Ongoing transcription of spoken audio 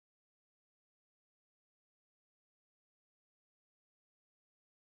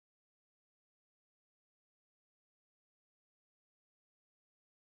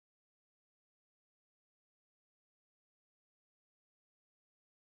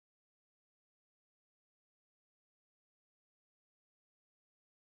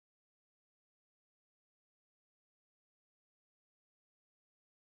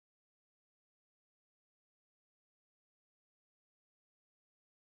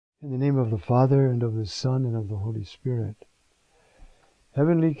In the name of the Father, and of the Son, and of the Holy Spirit.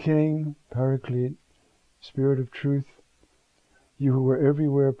 Heavenly King, Paraclete, Spirit of Truth, you who are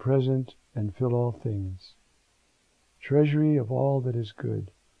everywhere present and fill all things, treasury of all that is good,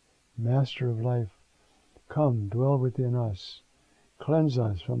 Master of life, come, dwell within us, cleanse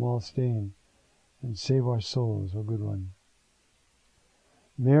us from all stain, and save our souls, O Good One.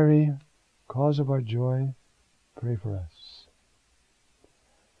 Mary, cause of our joy, pray for us.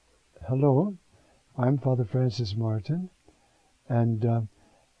 Hello, I'm Father Francis Martin, and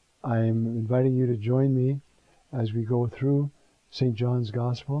I'm inviting you to join me as we go through St. John's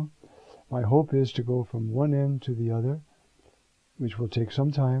Gospel. My hope is to go from one end to the other, which will take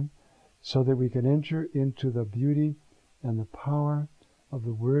some time, so that we can enter into the beauty and the power of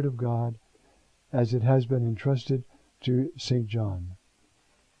the Word of God as it has been entrusted to St. John.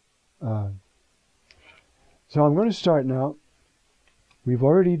 So I'm going to start now. We've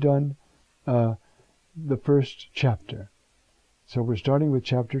already done the first chapter. So we're starting with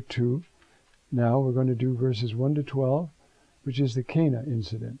chapter 2. Now we're going to do verses 1 to 12, which is the Cana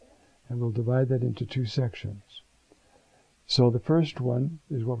incident. And we'll divide that into two sections. So the first one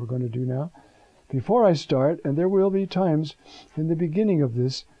is what we're going to do now. Before I start, and there will be times in the beginning of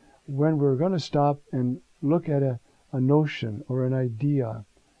this when we're going to stop and look at a notion or an idea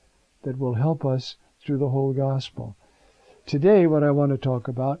that will help us through the whole gospel. Today, what I want to talk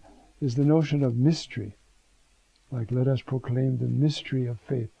about is the notion of mystery. Like, let us proclaim the mystery of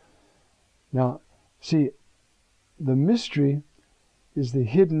faith. Now, see, the mystery is the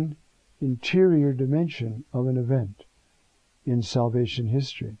hidden interior dimension of an event in salvation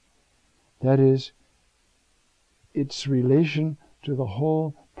history. That is, its relation to the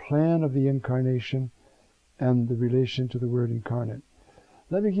whole plan of the Incarnation and the relation to the Word incarnate.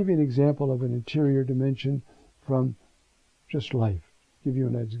 Let me give you an example of an interior dimension from just life. Give you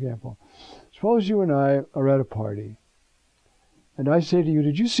an example. Suppose you and I are at a party, and I say to you,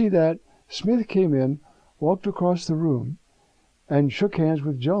 did you see that? Smith came in, walked across the room, and shook hands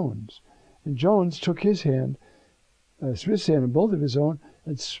with Jones. And Jones took his hand, Smith's hand, and both of his own,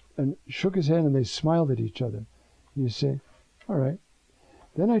 and shook his hand, and they smiled at each other. You say, all right.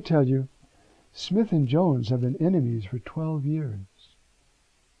 Then I tell you, Smith and Jones have been enemies for 12 years.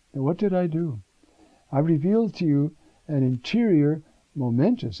 And what did I do? I revealed to you an interior,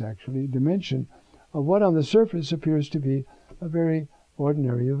 momentous actually, dimension of what on the surface appears to be a very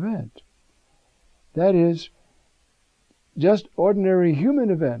ordinary event. That is, just ordinary human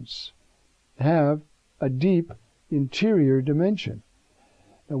events have a deep interior dimension.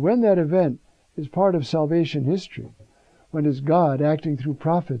 And when that event is part of salvation history, when it's God acting through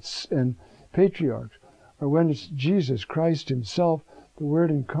prophets and patriarchs, or when it's Jesus Christ himself, the Word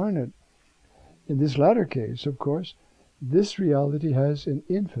incarnate, in this latter case, of course, this reality has an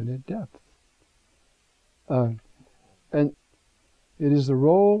infinite depth. And it is the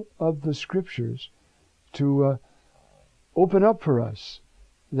role of the Scriptures to open up for us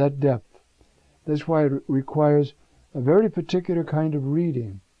that depth. That's why it requires a very particular kind of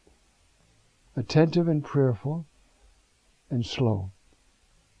reading, attentive and prayerful and slow.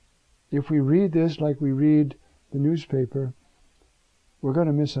 If we read this like we read the newspaper, we're going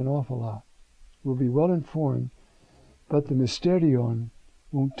to miss an awful lot. We'll be well informed, but the mysterion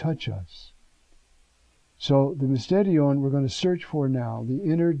won't touch us. So the mysterion we're going to search for now, the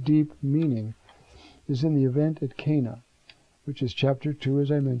inner deep meaning, is in the event at Cana, which is chapter 2,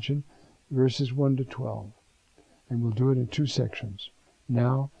 as I mentioned, verses 1 to 12. And we'll do it in two sections,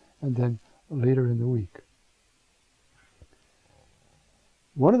 now and then later in the week.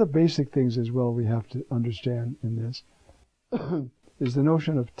 One of the basic things as well we have to understand in this is the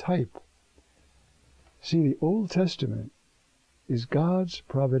notion of type. See, the Old Testament is God's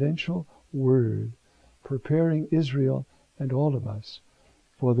providential word preparing Israel and all of us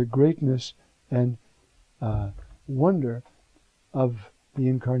for the greatness and wonder of the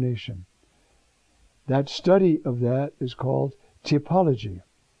Incarnation. That study of that is called Typology.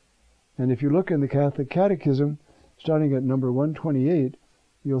 And if you look in the Catholic Catechism, starting at number 128,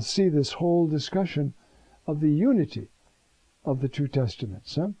 you'll see this whole discussion of the unity of the two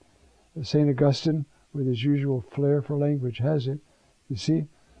Testaments. St. Augustine, with his usual flair for language, has it. You see,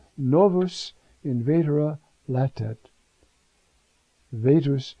 novus in vetera latet,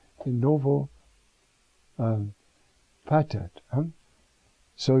 vetus in novo patet.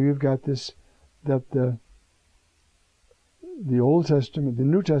 So you've got this, that the Old Testament, the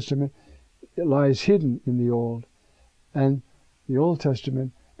New Testament, it lies hidden in the Old, and the Old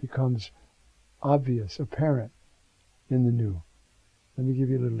Testament becomes obvious, apparent in the New. Let me give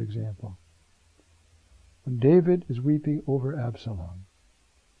you a little example. When David is weeping over Absalom,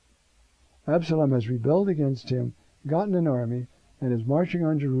 Absalom has rebelled against him, gotten an army, and is marching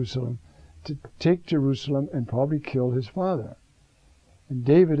on Jerusalem to take Jerusalem and probably kill his father. And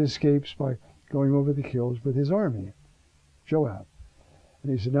David escapes by going over the hills with his army, Joab.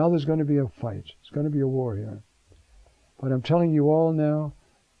 And he said, now there's going to be a fight. There's going to be a war here. But I'm telling you all now,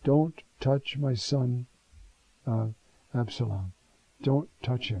 don't touch my son, Absalom. Don't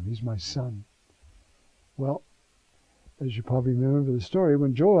touch him. He's my son. Well, as you probably remember the story,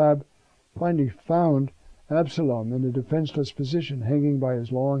 when Joab finally found Absalom in a defenseless position, hanging by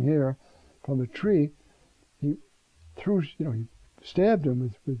his long hair from a tree, he stabbed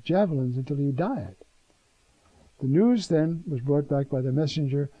him with javelins until he died. The news then was brought back by the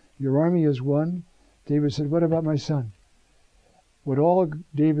messenger, your army has won. David said, what about my son? Would all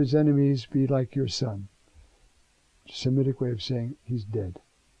David's enemies be like your son? A Semitic way of saying he's dead.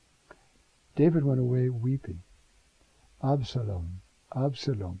 David went away weeping. Absalom,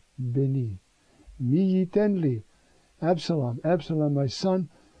 Absalom, beni, mi yitenli. Absalom, Absalom, my son,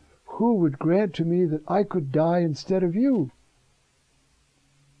 who would grant to me that I could die instead of you?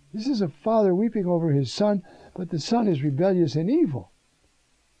 This is a father weeping over his son, but the son is rebellious and evil.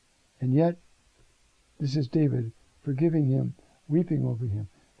 And yet, this is David forgiving him, weeping over him.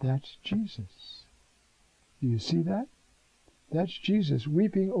 That's Jesus. Do you see that? That's Jesus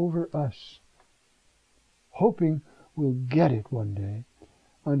weeping over us, hoping we'll get it one day,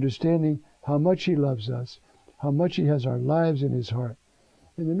 understanding how much he loves us, how much he has our lives in his heart.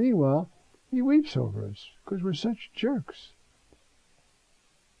 In the meanwhile, he weeps over us because we're such jerks.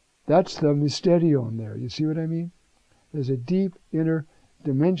 That's the mysterion there. You see what I mean? There's a deep inner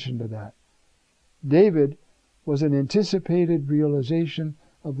dimension to that. David was an anticipated realization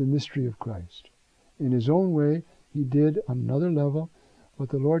of the mystery of Christ. In his own way, he did on another level what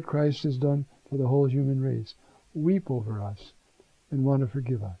the Lord Christ has done for the whole human race. Weep over us and want to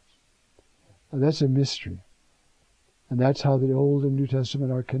forgive us. Now, that's a mystery. And that's how the Old and New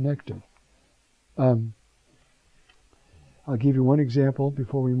Testament are connected. I'll give you one example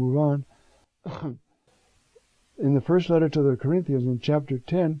before we move on. In the first letter to the Corinthians, in chapter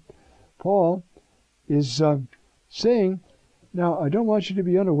 10, Paul is saying, now, I don't want you to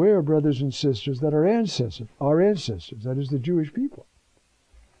be unaware, brothers and sisters, that our ancestors, that is the Jewish people.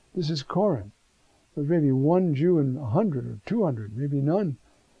 This is Corinth. There's maybe one Jew in 100 or 200, maybe none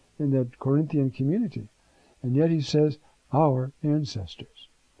in that Corinthian community. And yet he says, our ancestors.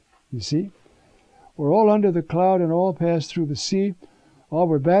 You see? We're all under the cloud and all passed through the sea. All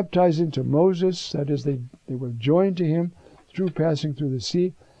were baptized into Moses. That is, they were joined to him through passing through the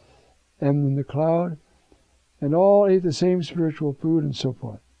sea and in the cloud. And all ate the same spiritual food and so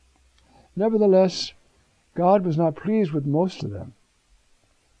forth. Nevertheless, God was not pleased with most of them.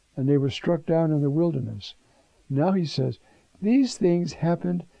 And they were struck down in the wilderness. Now he says, these things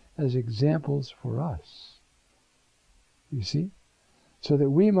happened as examples for us. You see? So that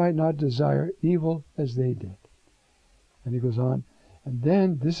we might not desire evil as they did. And he goes on, and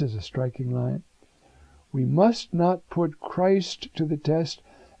then, this is a striking line, we must not put Christ to the test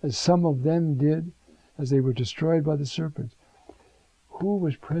as some of them did, as they were destroyed by the serpents. Who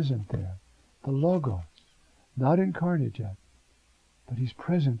was present there? The Logos. Not incarnate yet, but he's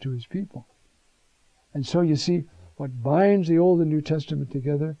present to his people. And so you see, what binds the Old and New Testament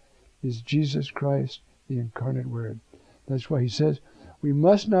together is Jesus Christ, the incarnate Word. That's why he says, we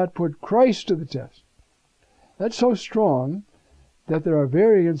must not put Christ to the test. That's so strong that there are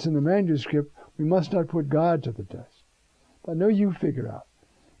variants in the manuscript, we must not put God to the test. But no, you figure out.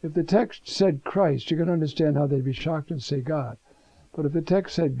 If the text said Christ, you can understand how they'd be shocked and say God. But if the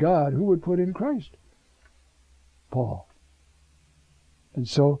text said God, who would put in Christ? Paul. And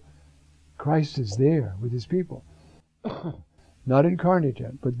so, Christ is there with his people. Not incarnate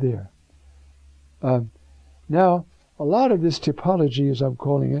yet, but there. Now, a lot of this typology, as I'm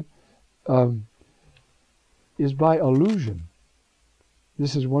calling it, is by allusion.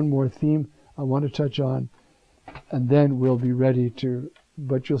 This is one more theme I want to touch on, and then we'll be ready to...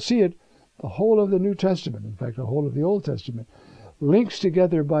 But you'll see it, the whole of the New Testament, in fact, the whole of the Old Testament, links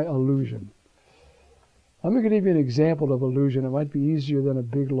together by allusion. I'm going to give you an example of allusion. It might be easier than a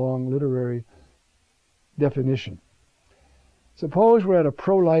big, long literary definition. Suppose we're at a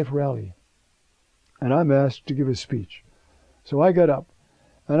pro-life rally, and I'm asked to give a speech. So I get up,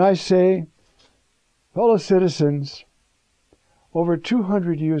 and I say, fellow citizens, over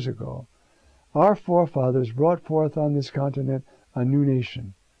 200 years ago, our forefathers brought forth on this continent a new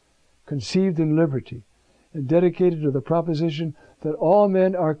nation, conceived in liberty, and dedicated to the proposition that all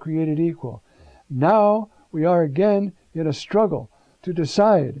men are created equal. Now we are again in a struggle to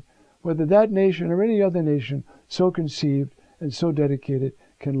decide whether that nation or any other nation so conceived and so dedicated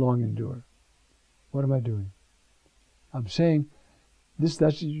can long endure. What am I doing? I'm saying this.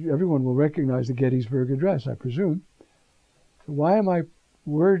 That's everyone will recognize the Gettysburg Address, I presume. So why am I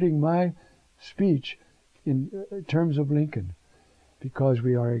wording my speech in terms of Lincoln? Because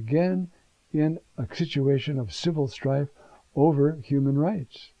we are again in a situation of civil strife over human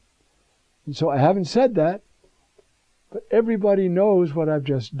rights. And so I haven't said that, but everybody knows what I've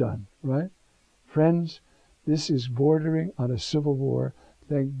just done, right? Friends, this is bordering on a civil war.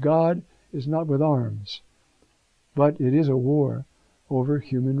 Thank God it's not with arms, but it is a war over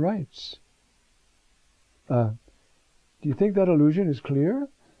human rights. Do you think that illusion is clear?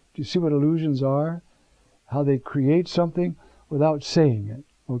 Do you see what illusions are? How they create something without saying it,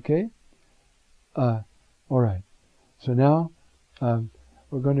 okay? All right. So now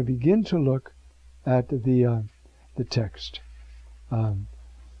we're going to begin to look at the text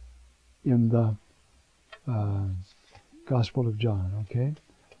in the Gospel of John, okay?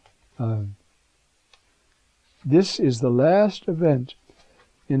 This is the last event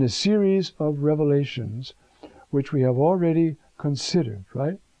in a series of revelations which we have already considered,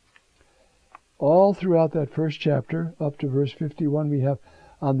 right? All throughout that first chapter, up to verse 51, we have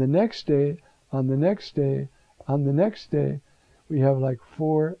on the next day, on the next day, on the next day. We have like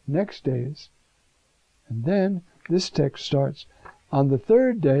 4 next days. And then this text starts on the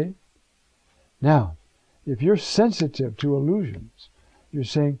third day. Now, if you're sensitive to allusions, you're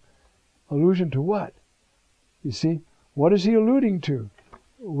saying, allusion to what? You see, what is he alluding to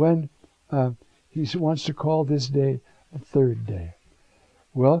when he wants to call this day the third day?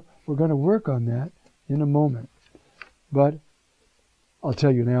 Well, we're going to work on that in a moment. But I'll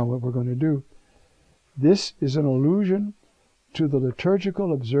tell you now what we're going to do. This is an allusion to the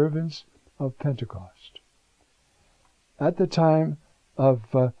liturgical observance of Pentecost. At the time of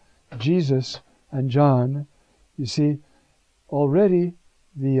Jesus and John, you see, already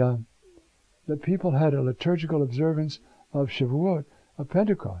the people had a liturgical observance of Shavuot, of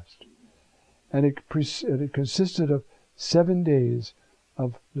Pentecost. And it consisted of 7 days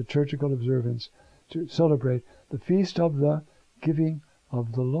of liturgical observance to celebrate the feast of the giving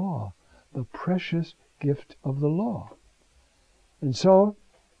of the law, the precious gift of the law. And so,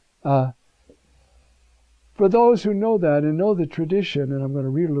 for those who know that and know the tradition, and I'm going to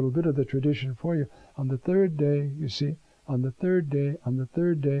read a little bit of the tradition for you, on the third day, you see, on the third day, on the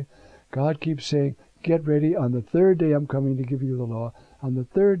third day, God keeps saying, get ready, on the third day I'm coming to give you the law, on the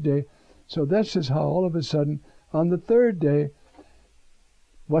third day. So that's just how all of a sudden, on the third day,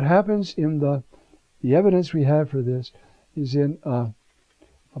 what happens in the evidence we have for this is in a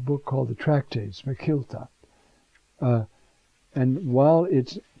book called the Tractates, Mechilta. And while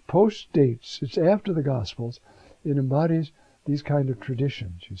it's post-dates, it's after the Gospels, it embodies these kind of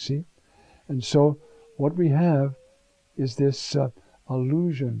traditions, you see. And so what we have is this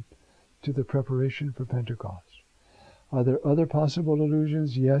allusion to the preparation for Pentecost. Are there other possible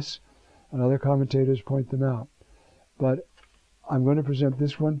allusions? Yes, and other commentators point them out. But I'm going to present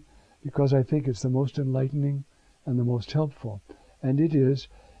this one because I think it's the most enlightening and the most helpful. And it is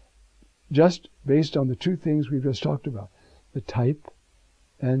just based on the 2 things we've just talked about, the type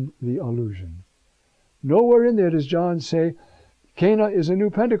and the allusion. Nowhere in there does John say, Cana is a new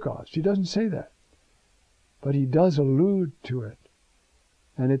Pentecost. He doesn't say that. But he does allude to it.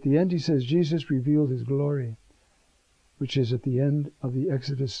 And at the end he says, Jesus revealed his glory, which is at the end of the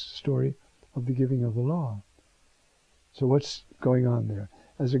Exodus story of the giving of the law. So what's going on there?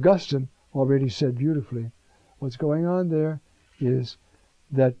 As Augustine already said beautifully, what's going on there is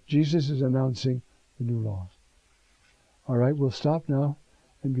that Jesus is announcing the new law. All right, we'll stop now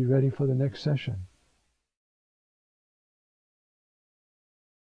and be ready for the next session.